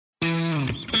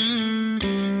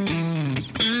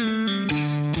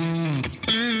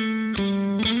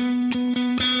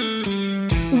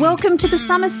Welcome to the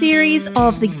summer series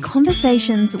of the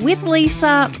Conversations with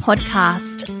Lisa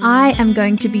podcast. I am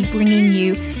going to be bringing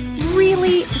you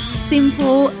really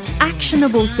simple,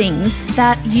 actionable things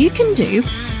that you can do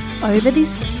over this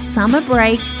summer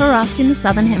break for us in the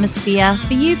Southern Hemisphere.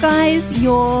 For you guys,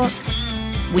 your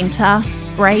winter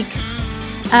break,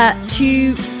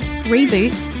 to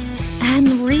reboot and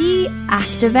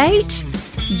reactivate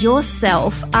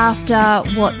yourself after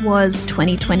what was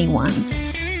 2021.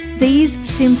 These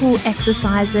simple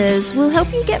exercises will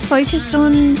help you get focused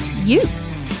on you,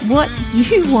 what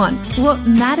you want, what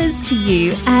matters to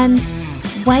you, and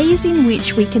ways in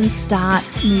which we can start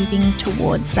moving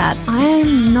towards that.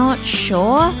 I'm not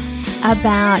sure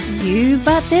about you,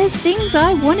 but there's things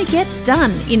I want to get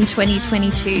done in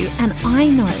 2022, and I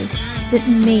know that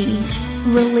me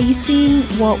releasing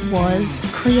what was,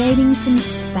 creating some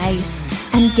space,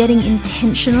 and getting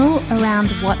intentional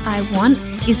around what I want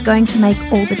is going to make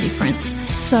all the difference.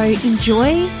 So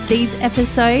enjoy these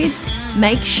episodes.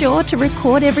 Make sure to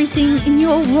record everything in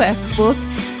your workbook,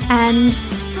 and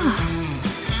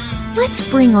let's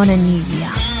bring on a new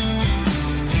year.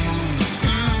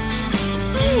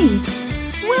 Hey,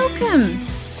 welcome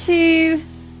to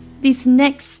this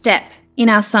next step in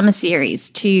our summer series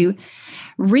to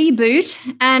reboot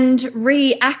and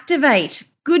reactivate.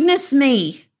 Goodness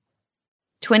me,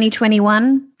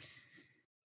 2021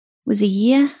 was a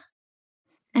year,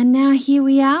 and now here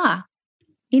we are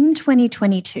in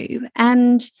 2022.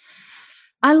 And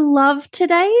I love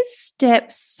today's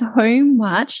step so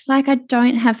much. Like, I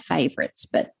don't have favorites,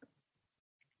 but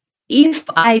if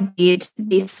I did,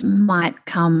 this might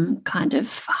come kind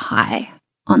of high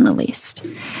on the list.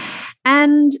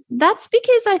 And that's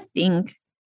because I think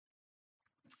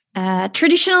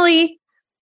traditionally,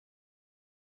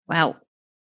 well,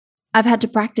 I've had to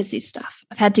practice this stuff.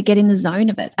 I've had to get in the zone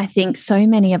of it. I think so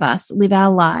many of us live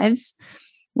our lives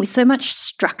with so much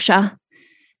structure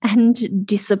and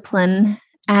discipline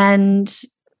and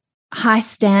high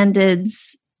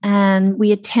standards, and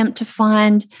we attempt to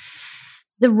find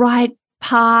the right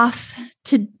path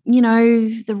to,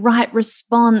 the right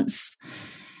response.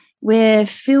 We're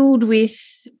filled with,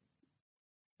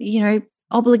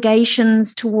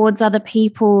 obligations towards other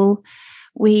people.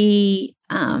 We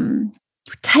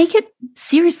take it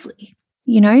seriously,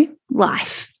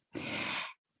 life.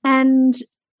 And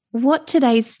what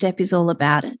today's step is all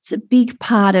about, it's a big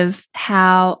part of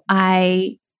how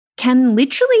I can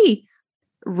literally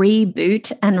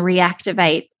reboot and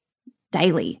reactivate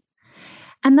daily.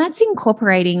 And that's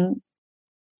incorporating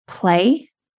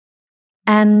play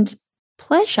and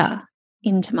pleasure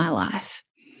into my life.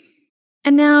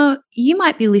 And now you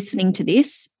might be listening to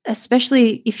this,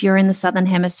 especially if you're in the Southern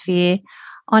Hemisphere,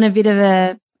 on a bit of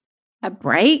a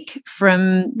break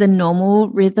from the normal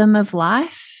rhythm of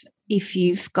life. If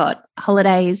you've got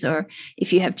holidays, or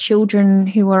if you have children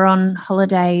who are on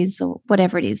holidays, or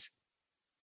whatever it is.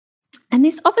 And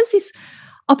this offers this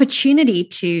opportunity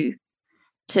to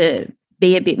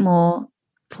be a bit more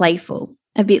playful,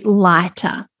 a bit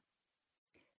lighter.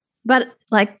 But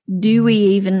do we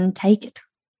even take it?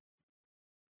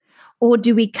 Or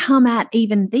do we come at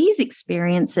even these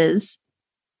experiences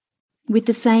with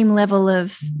the same level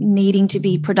of needing to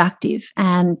be productive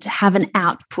and have an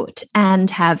output and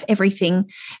have everything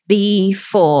be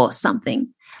for something?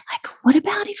 What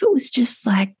about if it was just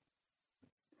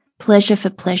pleasure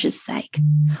for pleasure's sake,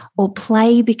 or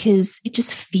play because it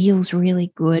just feels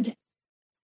really good?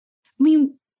 I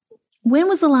mean, when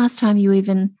was the last time you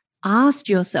even asked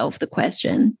yourself the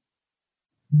question,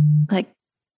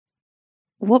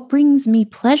 what brings me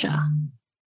pleasure?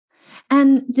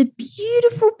 And the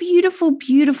beautiful, beautiful,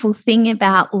 beautiful thing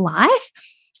about life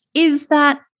is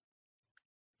that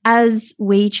as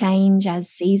we change, as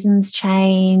seasons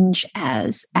change,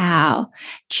 as our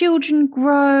children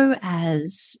grow,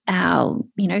 as our,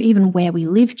 even where we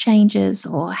live changes,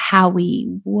 or how we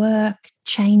work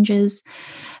changes,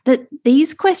 that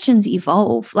these questions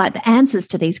evolve, the answers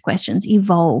to these questions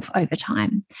evolve over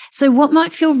time. So what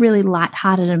might feel really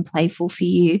lighthearted and playful for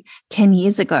you 10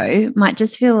 years ago might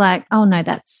just feel like, oh no,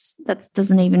 that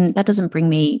doesn't bring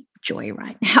me joy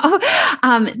right now.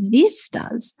 This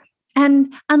does.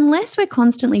 And unless we're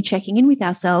constantly checking in with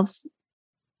ourselves,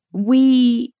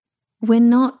 we're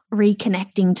not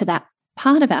reconnecting to that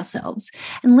part of ourselves.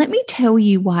 And let me tell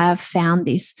you why I've found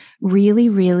this really,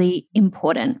 really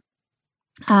important.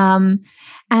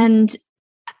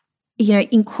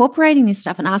 Incorporating this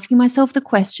stuff and asking myself the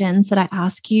questions that I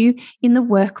ask you in the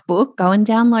workbook, go and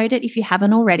download it if you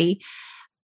haven't already.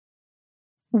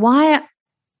 Why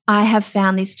I have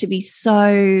found this to be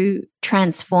so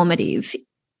transformative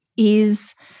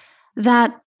is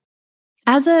that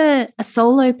as a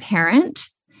solo parent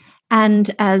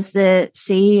and as the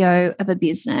CEO of a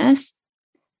business,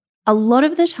 a lot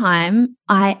of the time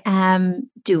I am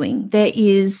doing.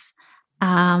 There's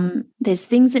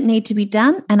things that need to be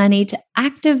done, and I need to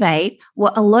activate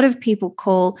what a lot of people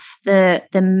call the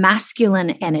masculine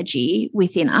energy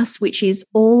within us, which is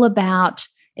all about,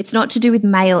 it's not to do with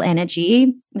male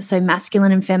energy, so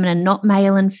masculine and feminine, not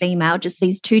male and female, just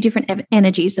these two different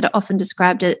energies that are often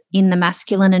described in the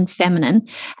masculine and feminine.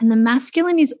 And the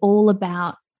masculine is all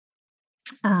about,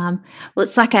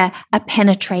 it's like a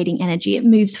penetrating energy. It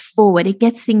moves forward. It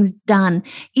gets things done.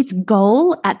 Its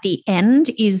goal at the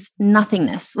end is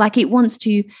nothingness. Like it wants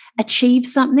to achieve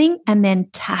something and then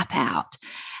tap out.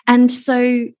 And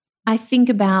so I think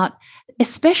about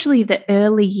especially the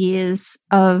early years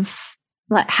of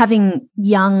like having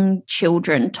young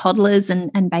children, toddlers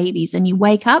and babies, and you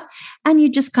wake up and you're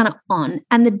just kind of on,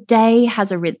 and the day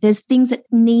has a rhythm. There's things that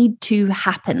need to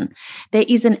happen. There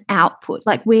is an output.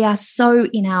 Like we are so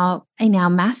in our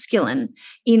masculine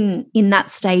in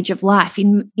that stage of life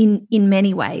in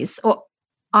many ways. Or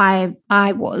I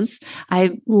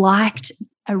liked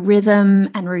a rhythm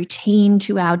and routine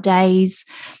to our days.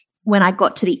 When I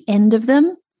got to the end of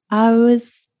them, I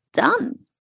was done.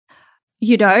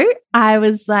 I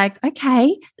was like,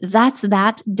 okay, that's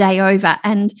that day over.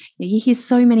 And you hear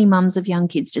so many mums of young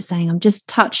kids just saying, I'm just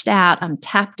touched out, I'm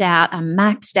tapped out, I'm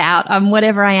maxed out, I'm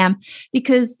whatever I am,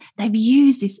 because they've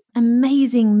used this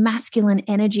amazing masculine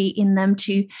energy in them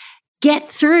to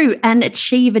get through and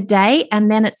achieve a day. And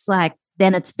then it's like,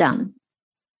 then it's done.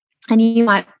 And you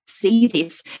might see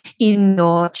this in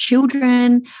your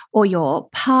children or your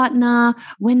partner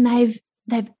when they've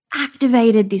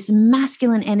activated this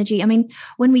masculine energy. I mean,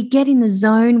 when we get in the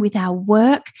zone with our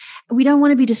work, we don't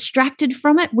want to be distracted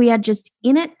from it. We are just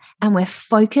in it and we're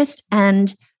focused,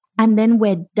 and then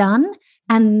we're done.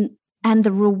 And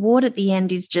the reward at the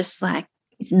end is just like,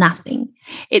 it's nothing.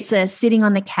 It's a sitting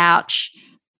on the couch,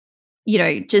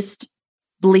 just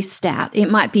blissed out. It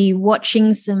might be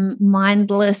watching some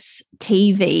mindless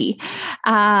TV,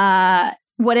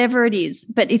 whatever it is,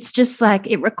 but it's just like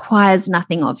it requires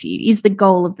nothing of you is the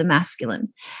goal of the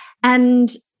masculine.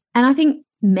 And I think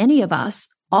many of us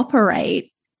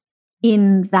operate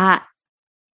in that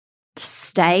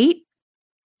state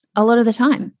a lot of the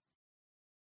time.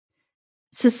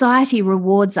 Society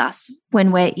rewards us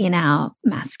when we're in our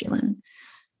masculine.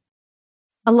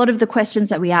 A lot of the questions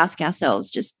that we ask ourselves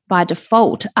just by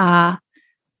default are,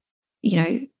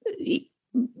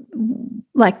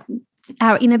 like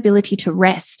our inability to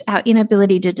rest, our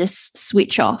inability to just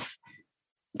switch off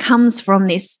comes from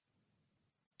this,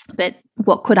 but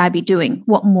what could I be doing?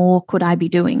 What more could I be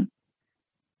doing?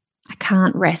 I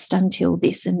can't rest until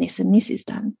this and this and this is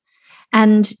done.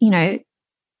 And,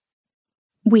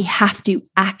 we have to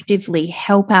actively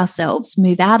help ourselves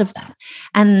move out of that.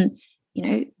 And,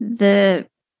 the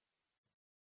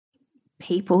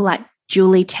people like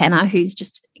Julie Tenner, who's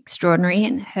just extraordinary,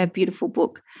 and her beautiful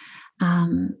book,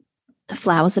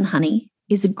 Flowers and Honey,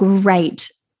 is great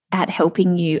at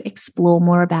helping you explore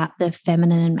more about the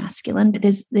feminine and masculine. But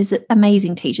there's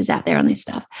amazing teachers out there on this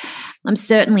stuff. I'm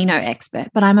certainly no expert,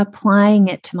 but I'm applying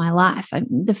it to my life.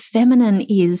 The feminine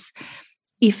is,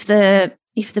 if the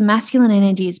masculine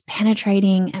energy is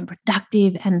penetrating and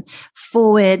productive and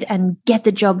forward and get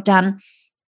the job done,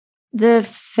 the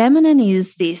feminine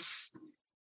is this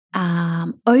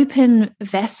open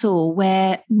vessel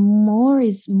where more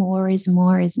is more is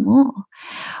more is more,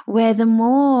 where the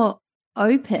more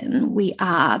open we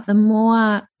are, the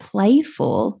more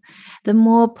playful, the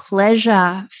more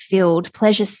pleasure-filled,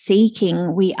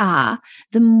 pleasure-seeking we are,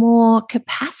 the more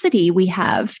capacity we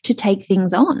have to take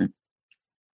things on.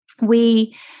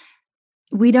 We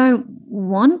don't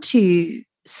want to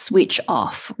switch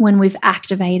off when we've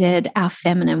activated our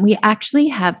feminine. We actually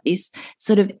have this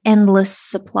sort of endless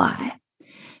supply.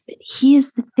 But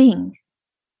here's the thing.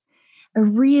 A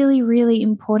really, really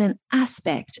important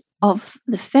aspect of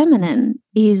the feminine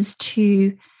is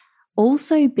to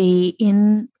also be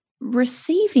in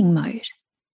receiving mode.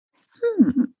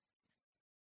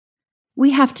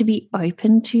 We have to be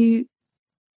open to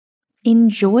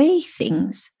enjoy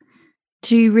things,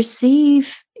 to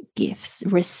receive gifts,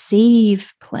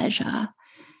 receive pleasure,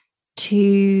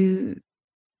 to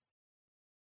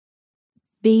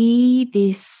be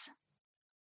this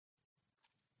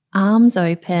arms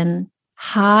open,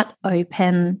 heart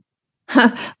open,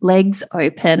 legs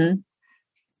open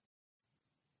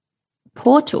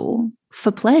portal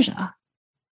for pleasure.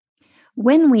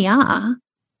 When we are,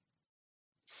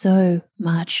 so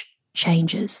much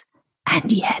changes,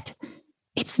 and yet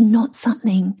it's not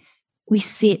something we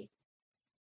sit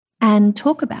and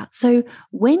talk about. So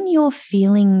when you're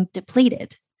feeling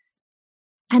depleted,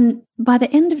 and by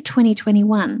the end of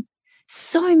 2021,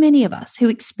 so many of us who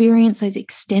experienced those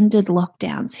extended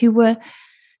lockdowns, who were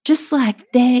just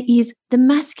like, there is the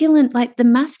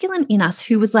masculine in us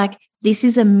who was like, this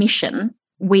is a mission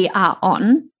we are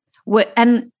on.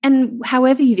 And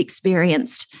however you've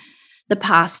experienced the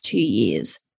past 2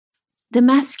 years, the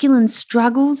masculine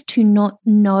struggles to not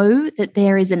know that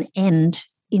there is an end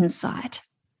in sight.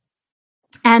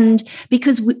 And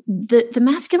because the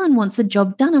masculine wants the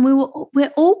job done, and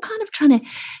we're all kind of trying to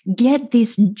get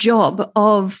this job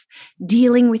of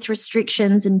dealing with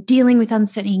restrictions and dealing with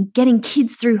uncertainty and getting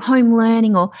kids through home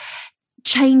learning or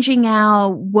changing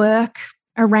our work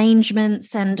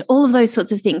arrangements and all of those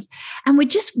sorts of things. And we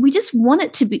just want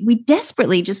it to be, we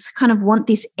desperately just kind of want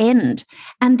this end,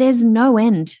 and there's no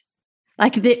end.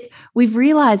 Like that, we've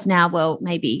realized now, well,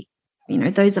 maybe,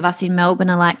 those of us in Melbourne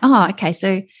are like, oh, okay,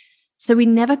 so we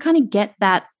never kind of get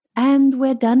that, and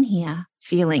we're done here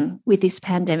feeling with this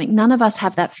pandemic. None of us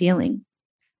have that feeling.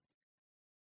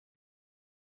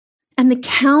 And the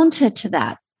counter to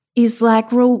that is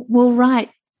like, well, right.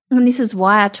 And this is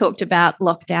why I talked about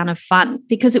lockdown of fun,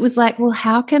 because it was like, well,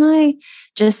 how can I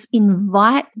just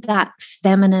invite that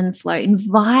feminine flow,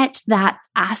 invite that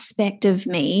aspect of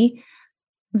me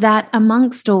that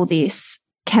amongst all this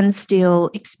can still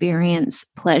experience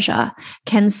pleasure,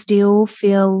 can still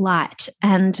feel light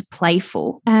and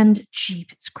playful and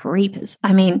jeepers creepers.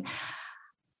 I mean,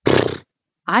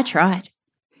 I tried,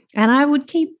 and I would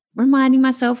keep reminding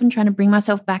myself and trying to bring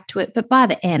myself back to it. But by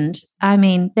the end, I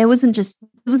mean, there was just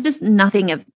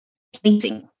nothing of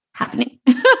anything happening.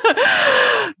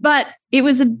 But it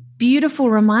was a beautiful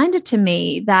reminder to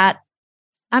me that,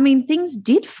 I mean, things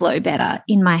did flow better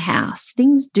in my house.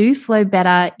 Things do flow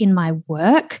better in my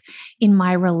work, in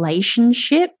my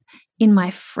relationship, in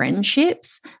my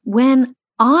friendships, when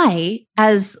I,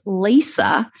 as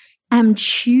Lisa, am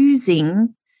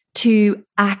choosing to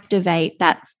activate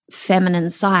that feminine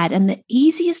side. And the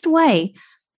easiest way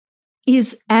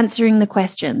is answering the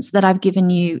questions that I've given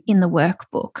you in the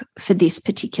workbook for this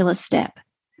particular step.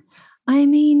 I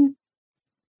mean,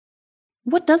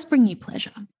 what does bring you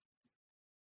pleasure?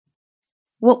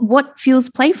 What feels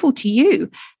playful to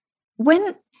you?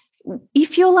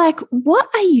 If you're like, what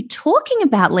are you talking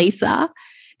about, Lisa?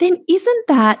 Then isn't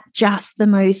that just the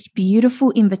most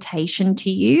beautiful invitation to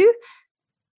you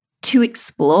to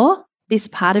explore this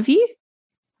part of you?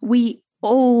 We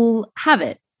all have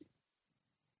it.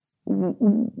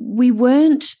 We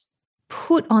weren't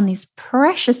put on this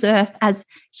precious earth as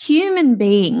human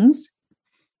beings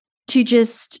to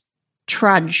just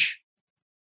trudge.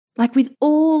 Like, with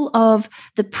all of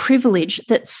the privilege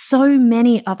that so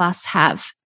many of us have,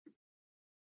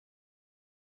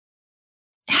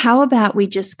 how about we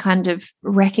just kind of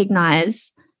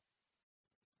recognize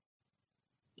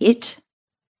it,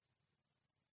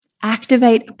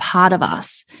 activate a part of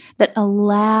us that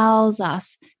allows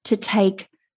us to take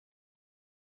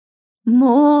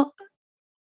more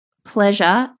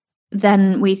pleasure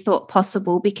than we thought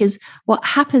possible? Because what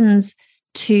happens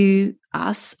to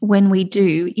us when we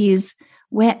do is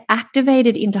we're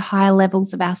activated into higher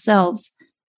levels of ourselves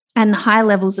and high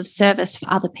levels of service for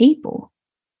other people.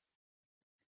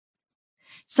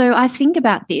 So I think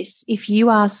about this. If you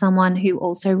are someone who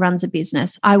also runs a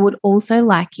business, I would also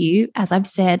like you, as I've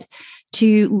said,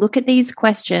 to look at these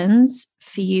questions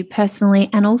for you personally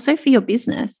and also for your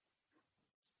business.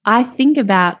 I think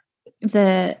about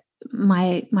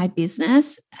my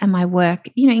business and my work,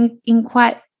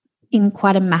 in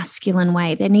quite a masculine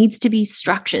way. There needs to be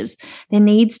structures. There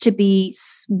needs to be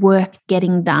work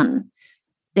getting done.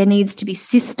 There needs to be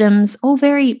systems, all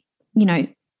very,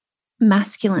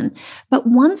 masculine. But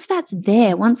once that's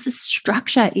there, once the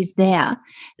structure is there,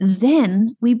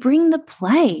 then we bring the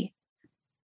play.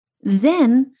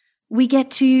 Then we get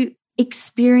to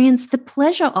experience the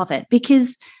pleasure of it,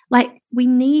 because we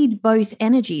need both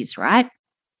energies, right?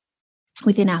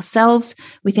 Within ourselves,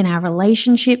 within our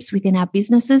relationships, within our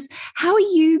businesses. How are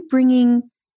you bringing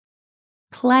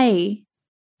play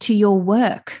to your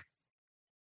work?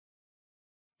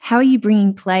 How are you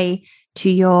bringing play to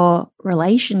your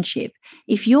relationship?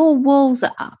 If your walls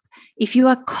are up, if you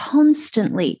are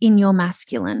constantly in your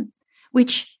masculine,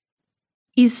 which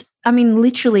is,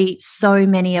 literally so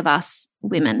many of us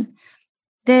women,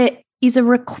 there is a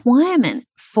requirement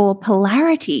for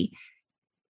polarity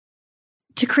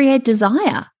to create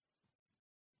desire.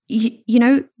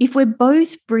 If we're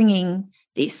both bringing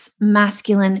this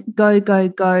masculine go, go,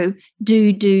 go, do,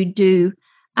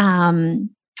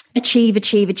 achieve,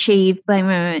 blah, blah,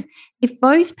 blah. If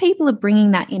both people are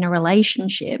bringing that in a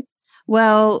relationship,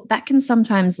 Well, that can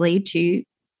sometimes lead to,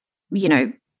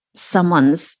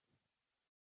 someone's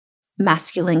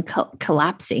masculine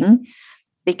collapsing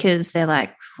because they're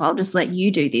like, well, I'll just let you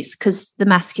do this, because the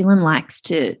masculine likes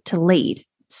to lead.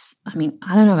 I don't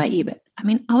know about you, but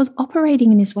I was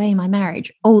operating in this way in my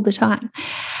marriage all the time.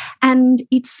 And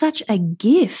it's such a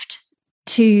gift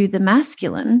to the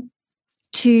masculine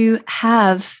to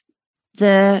have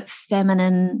the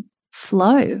feminine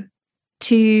flow,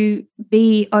 to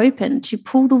be open, to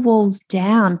pull the walls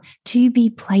down, to be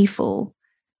playful.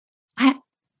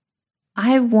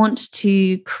 I want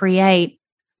to create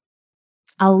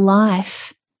a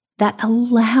life that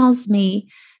allows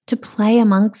me to play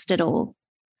amongst it all,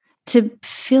 to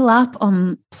fill up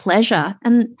on pleasure.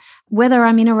 And whether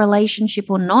I'm in a relationship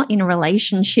or not in a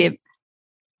relationship,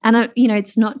 and,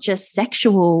 it's not just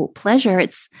sexual pleasure,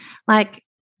 it's like,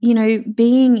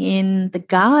 being in the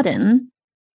garden,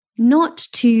 not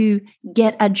to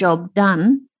get a job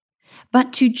done,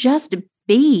 but to just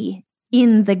be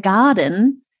in the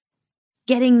garden,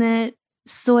 getting the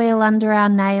soil under our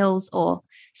nails or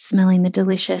smelling the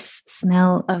delicious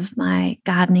smell of my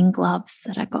gardening gloves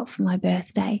that I got for my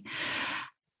birthday,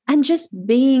 and just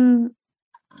being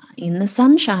in the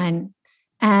sunshine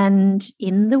and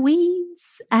in the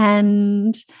weeds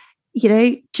and,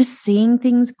 just seeing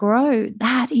things grow.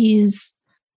 That's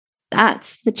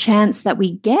the chance that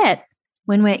we get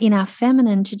when we're in our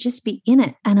feminine, to just be in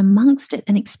it and amongst it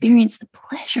and experience the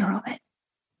pleasure of it.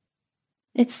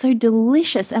 It's so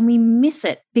delicious, and we miss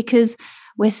it because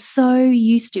we're so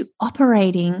used to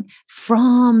operating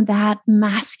from that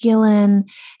masculine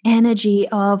energy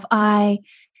of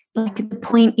the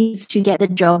point is to get the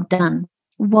job done.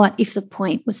 What if the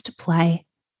point was to play?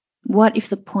 What if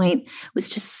the point was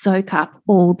to soak up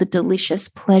all the delicious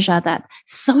pleasure that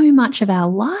so much of our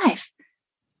life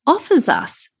offers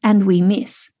us and we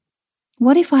miss?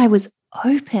 What if I was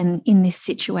open in this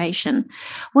situation?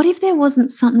 What if there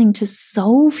wasn't something to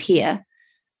solve here?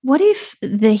 What if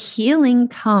the healing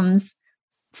comes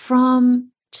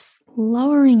from just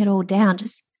lowering it all down,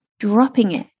 just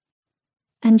dropping it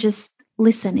and just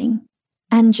listening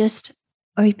and just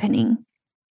opening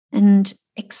and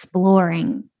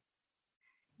exploring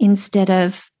instead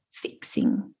of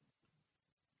fixing?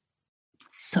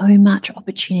 So much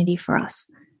opportunity for us.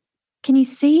 Can you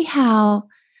see how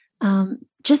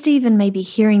just even maybe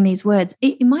hearing these words,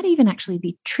 it might even actually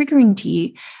be triggering to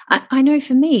you? I know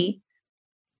for me,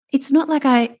 it's not like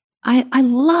I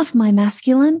love my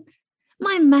masculine.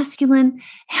 My masculine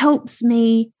helps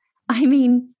me,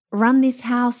 run this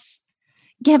house,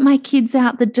 get my kids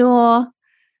out the door,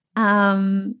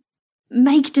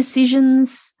 make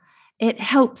decisions. It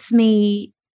helps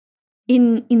me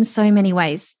in so many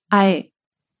ways. I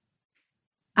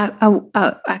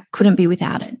couldn't be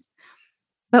without it.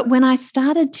 But when I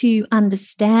started to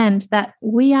understand that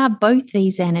we are both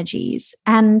these energies,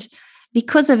 and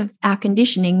because of our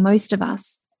conditioning, most of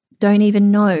us don't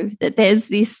even know that there's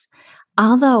this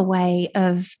other way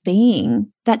of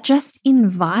being that just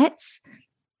invites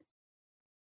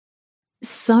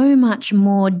so much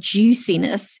more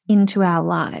juiciness into our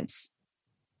lives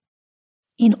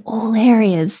in all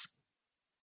areas.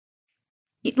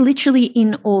 Literally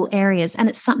in all areas. And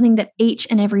it's something that each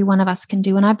and every one of us can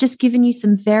do. And I've just given you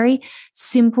some very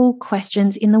simple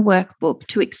questions in the workbook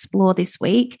to explore this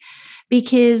week,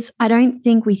 because I don't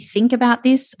think we think about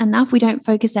this enough. We don't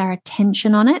focus our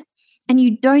attention on it. And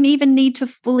you don't even need to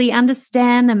fully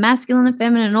understand the masculine and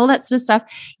feminine and all that sort of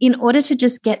stuff in order to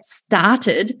just get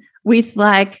started with,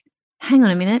 like, hang on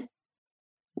a minute.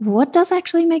 What does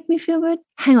actually make me feel good?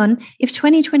 Hang on. If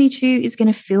 2022 is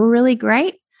going to feel really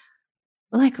great,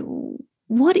 like,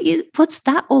 what's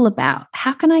that all about?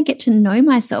 How can I get to know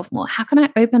myself more? How can I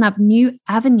open up new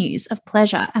avenues of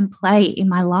pleasure and play in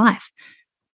my life?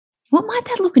 What might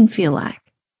that look and feel like?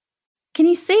 Can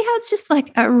you see how it's just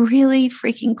like a really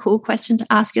freaking cool question to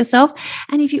ask yourself?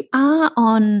 And if you are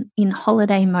in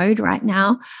holiday mode right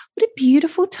now, what a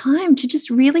beautiful time to just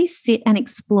really sit and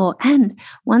explore. And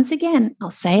once again,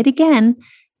 I'll say it again,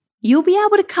 you'll be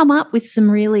able to come up with some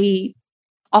really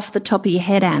off the top of your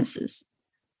head answers.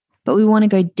 But we want to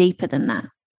go deeper than that.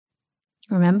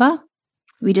 Remember,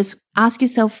 we just ask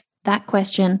yourself that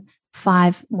question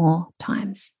 5 more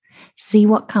times. See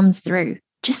what comes through.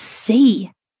 Just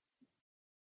see.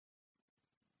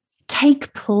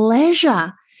 Take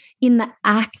pleasure in the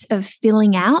act of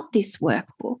filling out this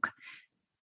workbook.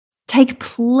 Take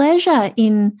pleasure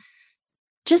in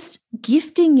just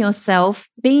gifting yourself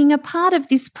being a part of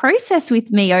this process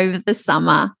with me over the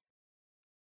summer.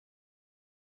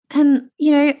 And,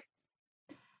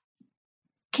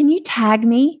 can you tag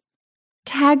me?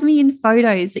 Tag me in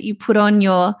photos that you put on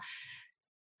your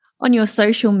on your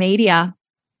social media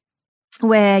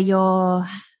where you're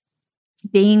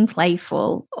being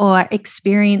playful or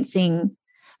experiencing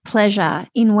pleasure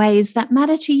in ways that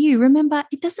matter to you, remember,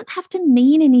 it doesn't have to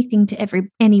mean anything to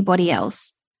anybody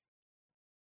else.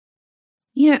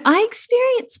 You know, I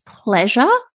experience pleasure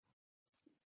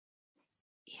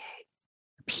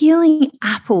peeling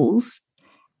apples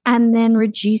and then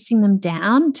reducing them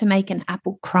down to make an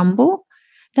apple crumble.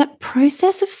 That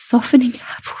process of softening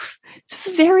apples, it's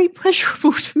very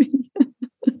pleasurable to me.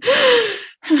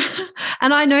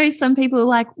 And I know some people are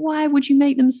like, why would you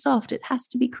make them soft? It has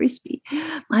to be crispy.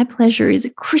 My pleasure is a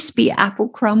crispy apple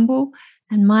crumble,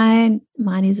 and mine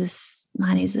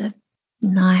is a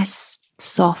nice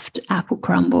soft apple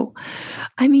crumble.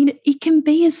 I mean, it can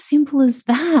be as simple as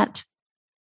that.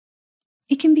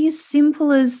 It can be as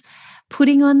simple as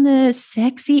putting on the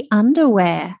sexy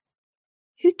underwear.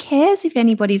 Who cares if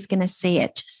anybody's going to see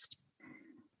it? Just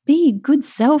be your good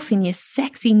self in your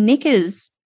sexy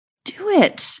knickers. Do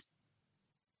it.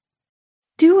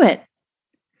 Do it.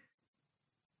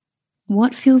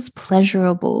 What feels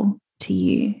pleasurable to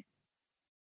you?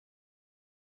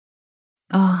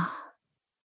 Oh,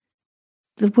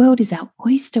 the world is our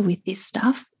oyster with this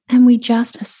stuff, and we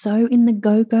just are so in the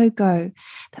go, go, go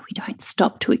that we don't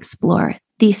stop to explore it.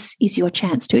 This is your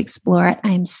chance to explore it.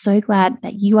 I am so glad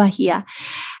that you are here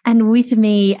and with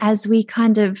me as we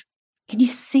kind of, can you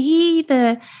see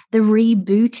the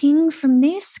rebooting from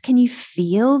this? Can you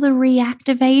feel the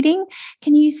reactivating?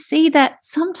 Can you see that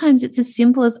sometimes it's as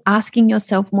simple as asking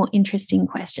yourself more interesting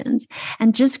questions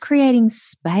and just creating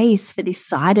space for this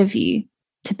side of you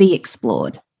to be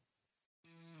explored?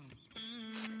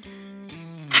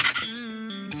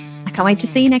 I can't wait to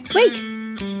see you next week.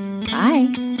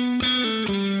 Bye.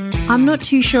 I'm not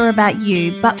too sure about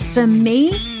you, but for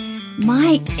me,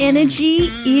 my energy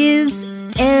is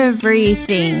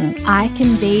everything. I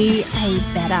can be a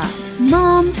better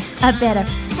mom, a better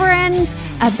friend,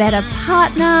 a better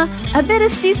partner, a better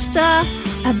sister,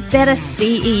 a better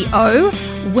CEO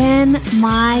when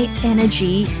my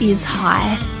energy is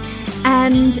high.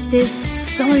 And there's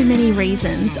so many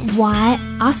reasons why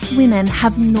us women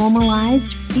have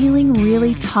normalized feeling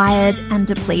really tired and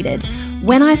depleted.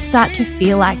 When I start to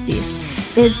feel like this,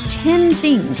 there's 10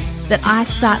 things that I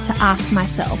start to ask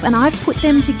myself, and I've put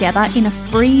them together in a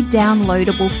free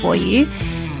downloadable for you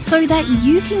so that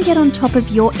you can get on top of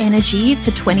your energy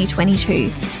for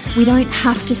 2022. We don't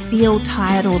have to feel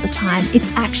tired all the time.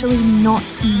 It's actually not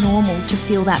normal to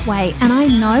feel that way. And I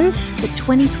know that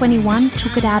 2021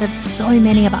 took it out of so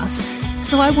many of us.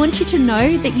 So I want you to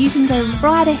know that you can go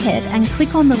right ahead and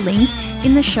click on the link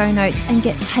in the show notes and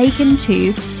get taken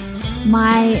to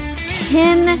my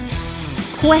 10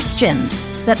 questions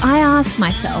that I ask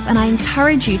myself, and I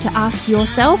encourage you to ask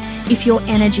yourself if your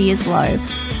energy is low.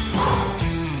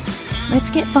 Let's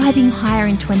get vibing higher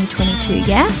in 2022,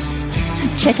 yeah?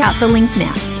 Check out the link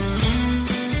now.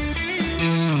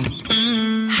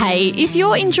 Hey, if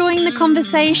you're enjoying the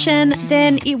conversation,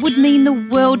 then it would mean the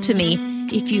world to me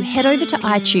if you head over to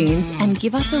iTunes and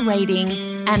give us a rating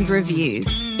and review.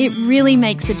 It really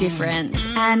makes a difference,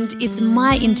 and it's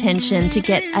my intention to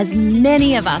get as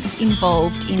many of us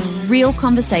involved in real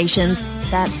conversations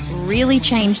that really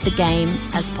change the game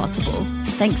as possible.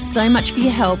 Thanks so much for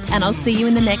your help, and I'll see you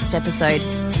in the next episode.